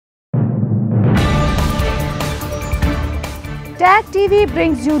Tag TV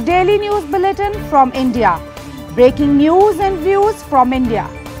brings you daily news bulletin from India. Breaking news and views from India.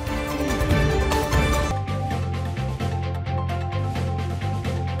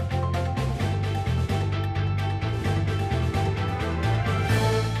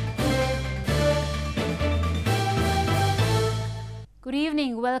 Good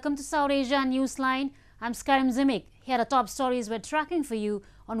evening. Welcome to South Asia Newsline. I'm Skarim Zimik. Here are the top stories we're tracking for you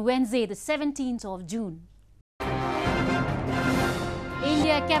on Wednesday, the 17th of June.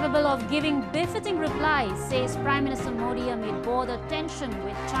 India capable of giving befitting replies, says Prime Minister Modi amid border tension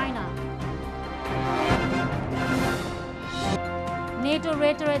with China. NATO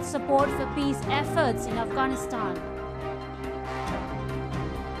reiterates support for peace efforts in Afghanistan.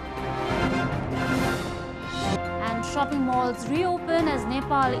 And shopping malls reopen as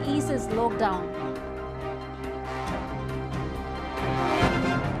Nepal eases lockdown.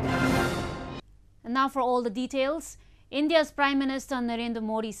 And now for all the details. India's Prime Minister Narendra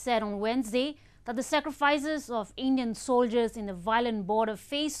Modi said on Wednesday that the sacrifices of Indian soldiers in the violent border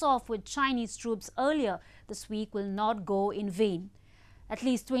face-off with Chinese troops earlier this week will not go in vain. At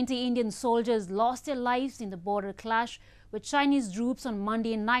least 20 Indian soldiers lost their lives in the border clash with Chinese troops on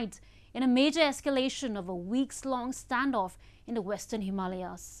Monday night in a major escalation of a weeks-long standoff in the Western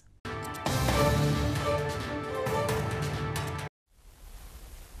Himalayas.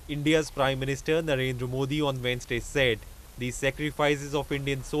 India's Prime Minister Narendra Modi on Wednesday said the sacrifices of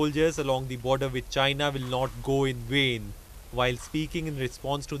Indian soldiers along the border with China will not go in vain, while speaking in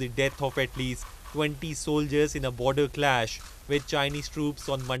response to the death of at least 20 soldiers in a border clash with Chinese troops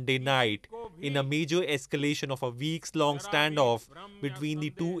on Monday night, in a major escalation of a weeks-long standoff between the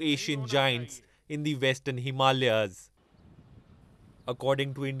two Asian giants in the Western Himalayas.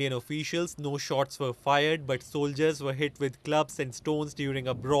 According to Indian officials, no shots were fired, but soldiers were hit with clubs and stones during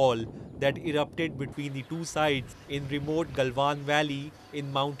a brawl that erupted between the two sides in remote Galwan Valley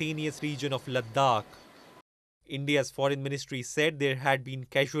in mountainous region of Ladakh. India's foreign ministry said there had been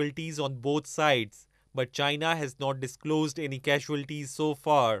casualties on both sides, but China has not disclosed any casualties so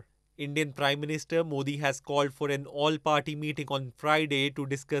far. Indian Prime Minister Modi has called for an all-party meeting on Friday to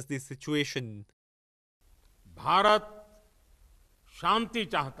discuss this situation. Bharat शांति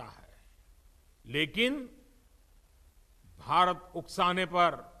चाहता है, लेकिन भारत उकसाने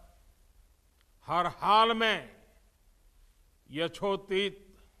पर हर हाल में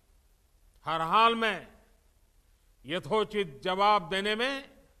यथोचित जवाब देने में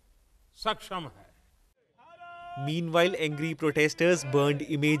सक्षम है. Meanwhile, angry protesters burned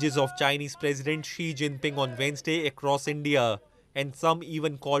images of Chinese President Xi Jinping on Wednesday across India, and some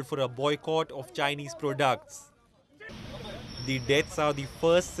even called for a boycott of Chinese products. The deaths are the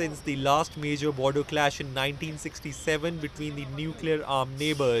first since the last major border clash in 1967 between the nuclear-armed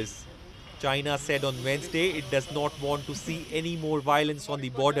neighbors. China said on Wednesday it does not want to see any more violence on the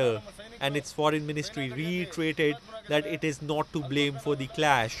border, and its foreign ministry reiterated that it is not to blame for the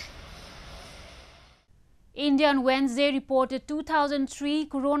clash. India on Wednesday reported 2,003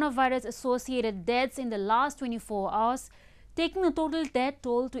 coronavirus-associated deaths in the last 24 hours, taking the total death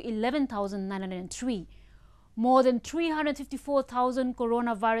toll to 11,903. More than 354,000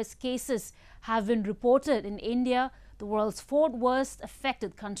 coronavirus cases have been reported in India, the world's fourth worst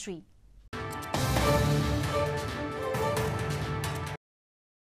affected country.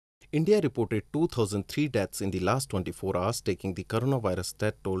 India reported 2,003 deaths in the last 24 hours, taking the coronavirus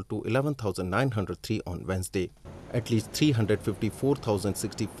death toll to 11,903 on Wednesday. At least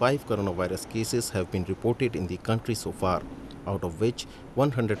 354,065 coronavirus cases have been reported in the country so far, out of which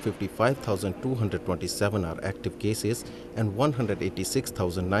 155,227 are active cases and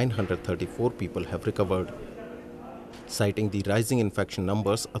 186,934 people have recovered. Citing the rising infection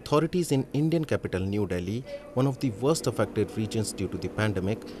numbers, authorities in Indian capital New Delhi, one of the worst affected regions due to the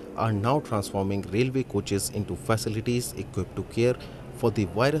pandemic, are now transforming railway coaches into facilities equipped to care for the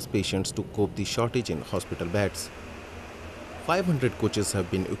virus patients to cope the shortage in hospital beds. 500 coaches have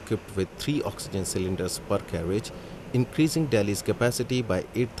been equipped with 3 oxygen cylinders per carriage, increasing Delhi's capacity by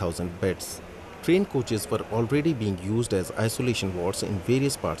 8,000 beds. Train coaches were already being used as isolation wards in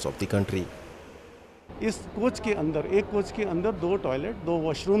various parts of the country. इस coach के अंदर, एक coach के अंदर 2 toilet, 2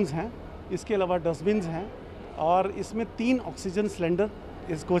 washrooms हैं, इसके अलावा dustbins हैं और इसमें 3 ऑक्सीजन सिलेंडर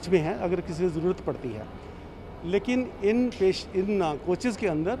इस कोच में हैं अगर किसी को ज़रूरत पड़ती है. लेकिन इन कोचेज़ के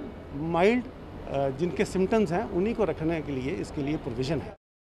अंदर माइल्ड जिनके सिम्टम्स हैं उन्हीं को रखने के लिए इसके लिए प्रोविज़न है.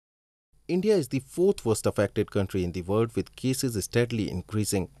 India is the 4th worst affected country in the world, with cases steadily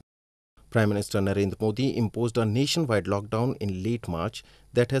increasing. Prime Minister Narendra Modi imposed a nationwide lockdown in late March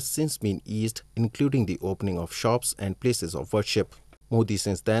that has since been eased, including the opening of shops and places of worship. Modi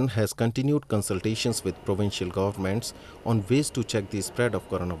since then has continued consultations with provincial governments on ways to check the spread of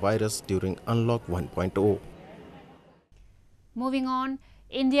coronavirus during Unlock 1.0. Moving on,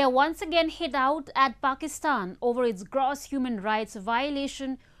 India once again hit out at Pakistan over its gross human rights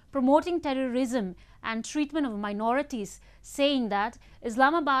violation, promoting terrorism and treatment of minorities, saying that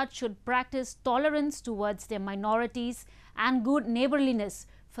Islamabad should practice tolerance towards their minorities and good neighborliness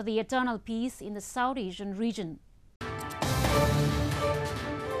for the eternal peace in the South Asian region.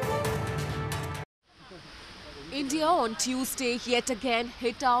 India on Tuesday yet again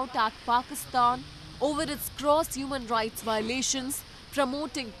hit out at Pakistan over its gross human rights violations,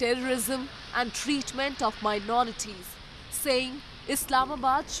 promoting terrorism and treatment of minorities, saying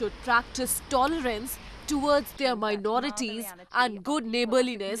Islamabad should practice tolerance towards their minorities and good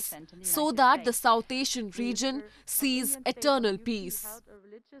neighborliness so that the South Asian region sees eternal peace.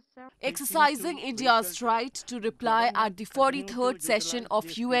 Exercising India's right to reply at the 43rd session of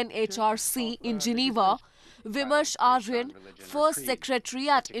UNHRC in Geneva, Vimarsh Aryan, first secretary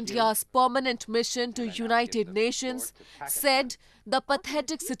at India's permanent mission to United Nations, said the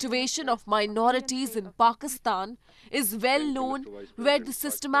pathetic situation of minorities in Pakistan is well known, where the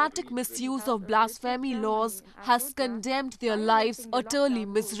systematic misuse of blasphemy laws has condemned their lives utterly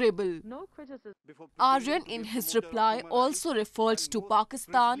miserable. Aryan in his reply also referred to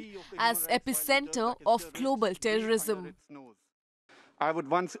Pakistan as epicenter of global terrorism. I would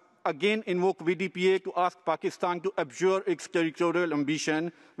once again invoke VDPA to ask Pakistan to abjure its territorial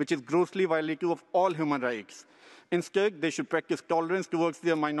ambition, which is grossly violative of all human rights. Instead, they should practice tolerance towards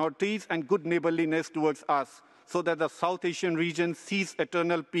their minorities and good neighborliness towards us, so that the South Asian region sees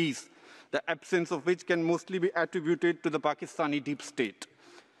eternal peace, the absence of which can mostly be attributed to the Pakistani deep state.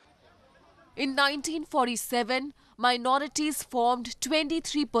 In 1947, minorities formed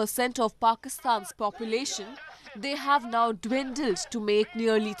 23% of Pakistan's population. They have now dwindled to make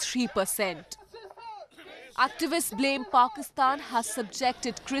nearly 3%. Activists blame Pakistan has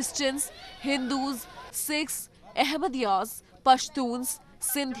subjected Christians, Hindus, Sikhs, Ahmadiyas, Pashtuns,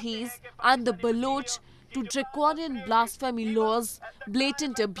 Sindhis and the Baloch to draconian blasphemy laws,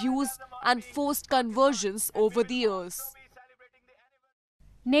 blatant abuse and forced conversions over the years.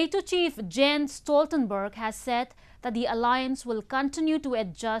 NATO chief Jens Stoltenberg has said that the alliance will continue to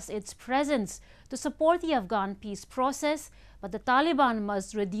adjust its presence to support the Afghan peace process, but the Taliban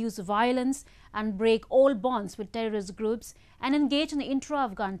must reduce violence and break all bonds with terrorist groups and engage in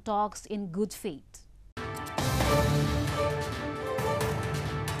intra-Afghan talks in good faith.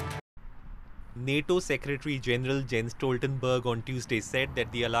 NATO Secretary General Jens Stoltenberg on Tuesday said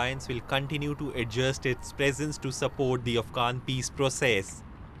that the alliance will continue to adjust its presence to support the Afghan peace process.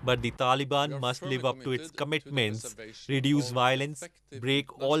 But the Taliban must live up to its commitments, reduce violence,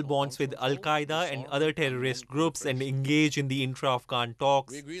 break all bonds with Al-Qaeda and other terrorist groups and engage in the intra-Afghan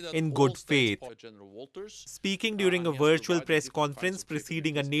talks in good faith. Speaking during a virtual press conference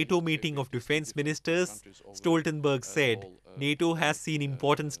preceding a NATO meeting of defense ministers, Stoltenberg said NATO has seen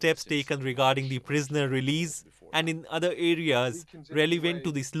important steps taken regarding the prisoner release and in other areas relevant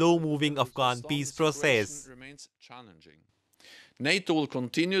to the slow-moving Afghan peace process. NATO will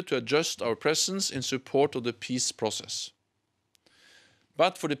continue to adjust our presence in support of the peace process.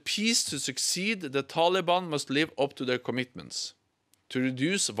 But for the peace to succeed, the Taliban must live up to their commitments to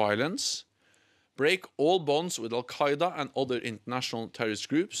reduce violence, break all bonds with Al-Qaeda and other international terrorist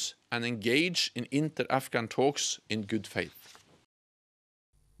groups, and engage in inter-Afghan talks in good faith.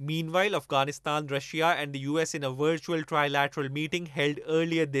 Meanwhile, Afghanistan, Russia and the US in a virtual trilateral meeting held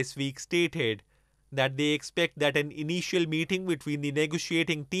earlier this week stated that they expect that an initial meeting between the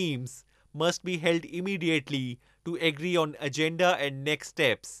negotiating teams must be held immediately to agree on agenda and next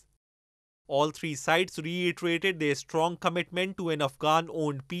steps. All three sides reiterated their strong commitment to an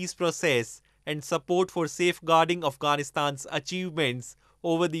Afghan-owned peace process and support for safeguarding Afghanistan's achievements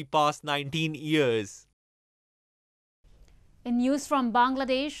over the past 19 years. In news from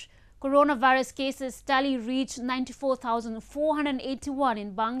Bangladesh, coronavirus cases tally reached 94,481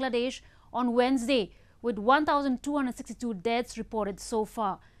 in Bangladesh on Wednesday, with 1,262 deaths reported so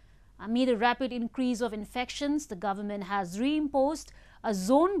far. Amid a rapid increase of infections, the government has reimposed a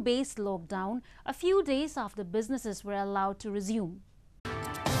zone-based lockdown a few days after businesses were allowed to resume.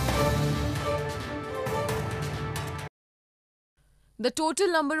 The total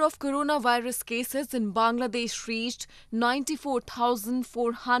number of coronavirus cases in Bangladesh reached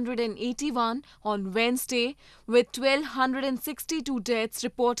 94,481 on Wednesday, with 1,262 deaths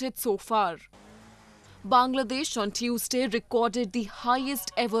reported so far. Bangladesh on Tuesday recorded the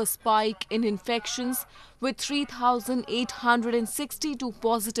highest ever spike in infections, with 3,862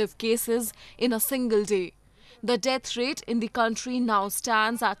 positive cases in a single day. The death rate in the country now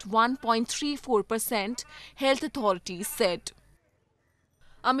stands at 1.34%, health authorities said.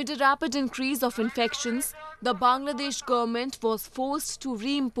 Amid a rapid increase of infections, the Bangladesh government was forced to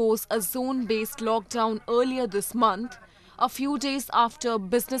reimpose a zone-based lockdown earlier this month, a few days after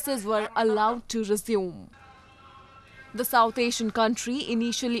businesses were allowed to resume. The South Asian country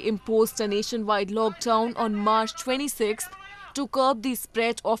initially imposed a nationwide lockdown on March 26th to curb the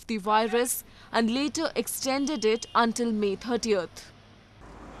spread of the virus and later extended it until May 30th.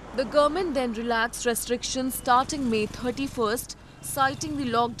 The government then relaxed restrictions starting May 31st, citing the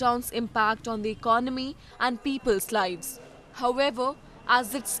lockdown's impact on the economy and people's lives. However,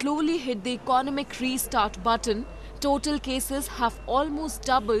 as it slowly hit the economic restart button, total cases have almost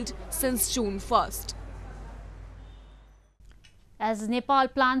doubled since June 1st. As Nepal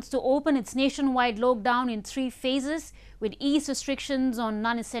plans to open its nationwide lockdown in 3 phases with ease restrictions on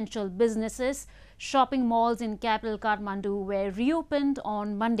non-essential businesses, shopping malls in capital Kathmandu were reopened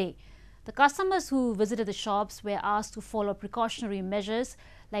on Monday. The customers who visited the shops were asked to follow precautionary measures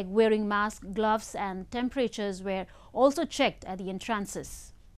like wearing masks, gloves and temperatures were also checked at the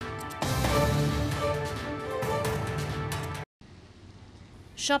entrances.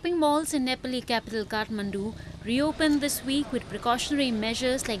 Shopping malls in Nepali capital Kathmandu reopened this week with precautionary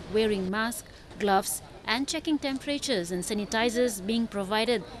measures like wearing masks, gloves and checking temperatures and sanitizers being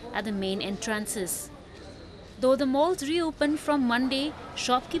provided at the main entrances. Though the malls reopened from Monday,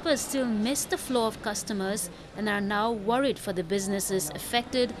 shopkeepers still missed the flow of customers and are now worried for the businesses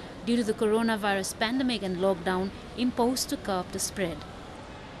affected due to the coronavirus pandemic and lockdown imposed to curb the spread.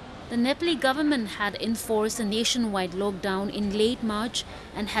 The Nepali government had enforced a nationwide lockdown in late March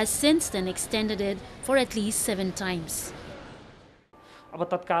and has since then extended it for at least 7 times. अब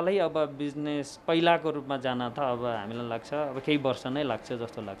तत्कालै अब business पहिलाको रूपमा जान त अब हामीलाई लाग्छ अब केही वर्ष नै लाग्छ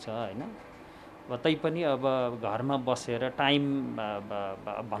जस्तो लाग्छ हैन अब तै पनि अब घरमा बसेर टाइम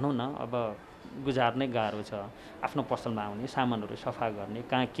भनौं न अब गुजार्नै गाह्रो छ आफ्नो पसलमा आउने सामानहरु सफा गर्ने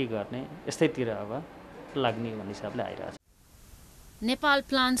कहाँ के गर्ने यस्तैतिर अब लाग्ने भन्ने हिसाबले आइराछ. Nepal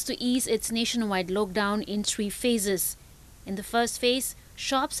plans to ease its nationwide lockdown in 3 phases. In the first phase,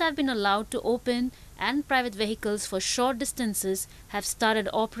 shops have been allowed to open and private vehicles for short distances have started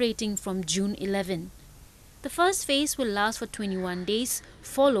operating from June 11. The first phase will last for 21 days,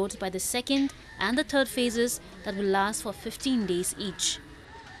 followed by the second and the third phases that will last for 15 days each.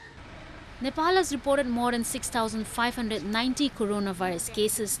 Nepal has reported more than 6,590 coronavirus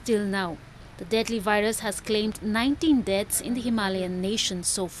cases till now. The deadly virus has claimed 19 deaths in the Himalayan nation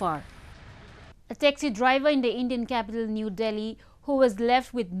so far. A taxi driver in the Indian capital New Delhi, who was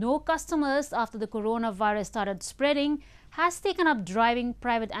left with no customers after the coronavirus started spreading, has taken up driving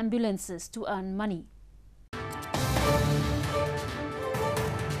private ambulances to earn money.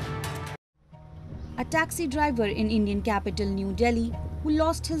 A taxi driver in Indian capital New Delhi, who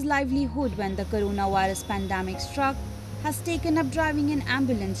lost his livelihood when the coronavirus pandemic struck, has taken up driving an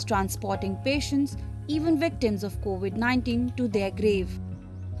ambulance transporting patients, even victims of COVID-19, to their grave.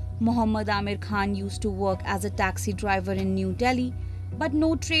 Muhammad Amir Khan used to work as a taxi driver in New Delhi, but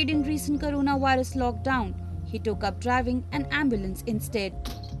no trade in recent coronavirus lockdown. He took up driving an ambulance instead.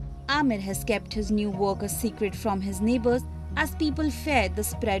 Amir has kept his new work a secret from his neighbors as people fear the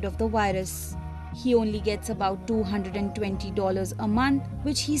spread of the virus. He only gets about $220 a month,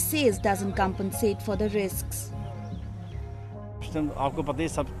 which he says doesn't compensate for the risks. आपको पता ही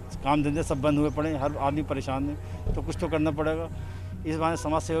सब काम धंधे सब बंद हुए पड़े हैं, हर आदमी परेशान है, तो कुछ तो करना पड़ेगा. इस बहाने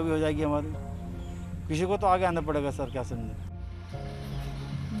समाज सेवा भी हो जाएगी हमारी. किसी को तो आगे आना पड़ेगा सर, क्या समझे.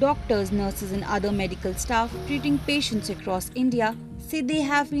 Doctors, nurses and other medical staff treating patients across India say they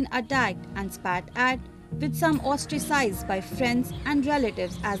have been attacked and spat at, with some ostracized by friends and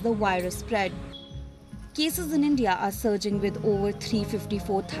relatives as the virus spread. Cases in India are surging with over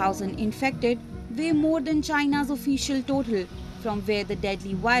 354,000 infected, way more than China's official total, from where the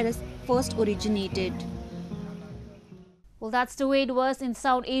deadly virus first originated. Well, that's the way it was in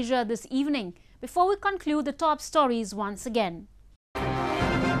South Asia this evening. Before we conclude, the top stories once again.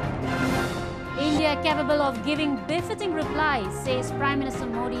 India capable of giving befitting replies, says Prime Minister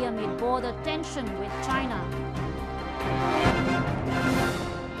Modi amid border tension with China.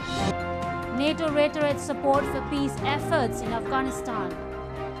 NATO reiterates support for peace efforts in Afghanistan.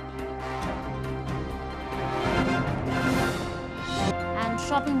 And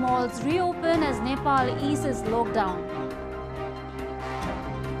shopping malls reopen as Nepal eases lockdown.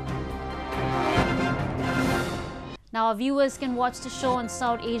 Now our viewers can watch the show on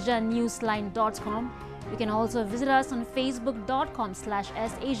SouthAsiaNewsline.com. You can also visit us on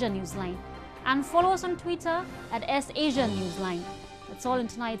Facebook.com/SAsiaNewsline and follow us on Twitter @SAsiaNewsline. That's all in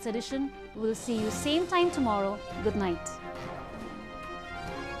tonight's edition. We'll see you same time tomorrow. Good night.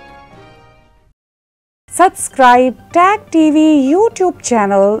 Subscribe TAG TV YouTube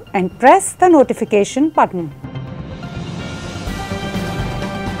channel and press the notification button.